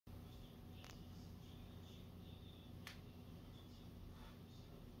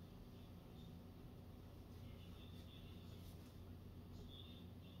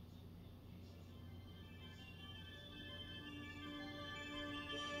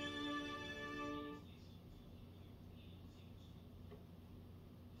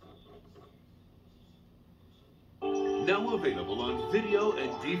Now available on video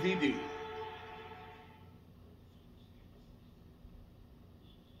and DVD.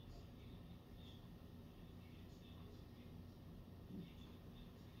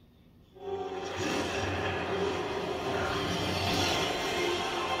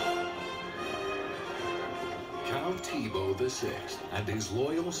 Count Thibault VI and his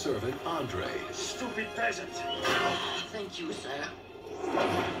loyal servant Andre, Stupid peasant. Thank you, sir.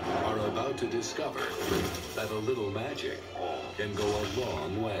 are about to discover that a little magic can go a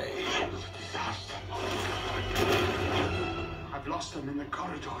long way. Disaster. I've lost them in the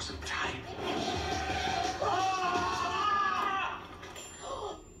corridors of time.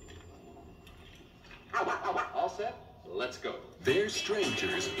 All set? Let's go. They're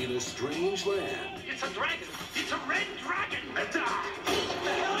strangers in a strange land, It's a dragon! It's a red dragon! What the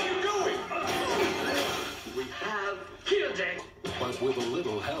hell are you doing? We have killed it! but with a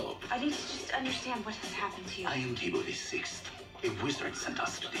little help. I need to just understand what has happened to you. I am Thibault VI. A wizard sent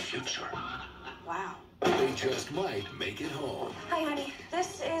us to the future. Wow. They just might make it home. Hi, honey.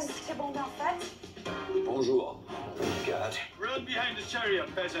 This is Thibault Belfet. Bonjour. God. Run behind the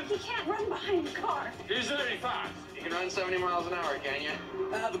chariot, peasant. He can't run behind the car. He's very fast. You can run 70 miles an hour, can you?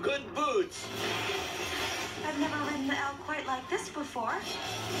 Have good boots. I've never ridden the L quite like this before.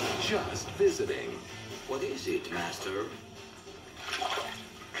 Just visiting. What is it, master?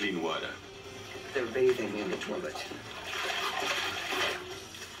 Clean water. They're bathing in the toilet.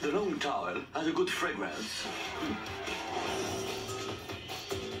 The long towel has a good fragrance.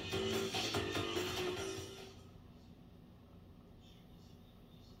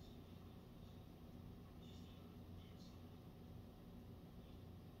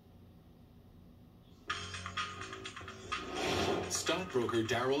 Stockbroker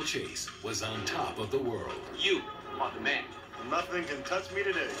Darrell Chase was on top of the world, You are the man. Nothing can touch me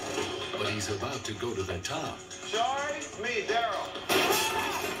today. but he's about to go to the top Sorry, me, Daryl.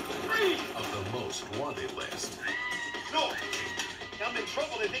 of the most wanted list. No! I'm in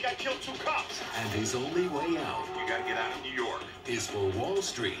trouble. They think I killed 2 cops. And his only way out You gotta get out of New York. is for Wall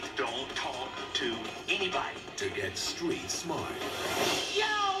Street Don't talk to anybody. to get street smart. Yo,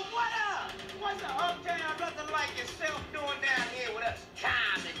 what up? What's the uptown nothing like yourself doing down here with us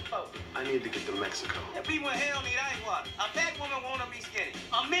common folk? I need to get to Mexico. If people hell need ice water, a fat woman wanna be skinny,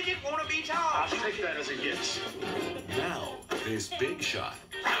 a midget wanna be I'll tall. take that as a yes. Now, this big shot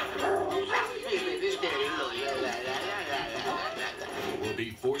will be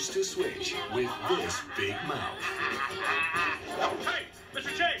forced to switch with this big mouth. Hey, Mr.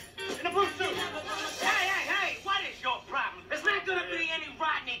 Chase, in a blue suit. Hey, what is your problem? There's not gonna be any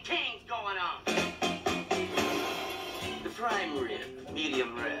Rodney Kings going on. The prime rib,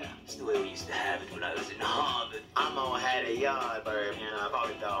 medium rare. It's the way we used to have it when I was in Harvard. I'm gonna have a yard bird, and I bought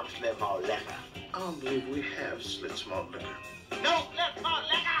it off Slip Malt Liquor. I don't believe we have slit small liquor. No Slip Malt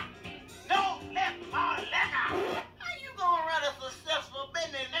Liquor! No Slip Malt Liquor! How you gonna run a successful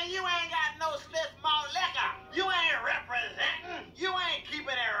business and you ain't got no Slip Malt Liquor? You ain't representing. You ain't keeping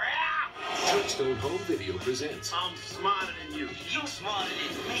it real. Touchstone Home Video presents I'm smarter than you. You smarter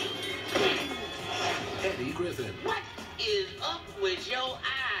than me. Eddie Griffin, What is up with your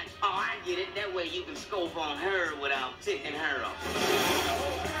eyes? Oh, I get it. That way you can scope on her without ticking her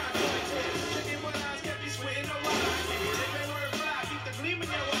off.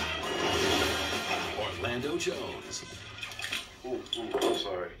 Orlando Jones, I'm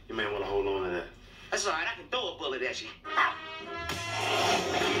sorry. You may want to hold on to that. That's all right. I can throw a bullet at you.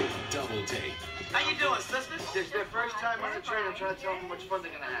 Double Take, How you doing, sisters? It's their first time on the train. I'm trying to tell them how much fun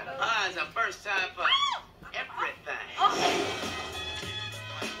they're gonna have. Ah, it's a first time for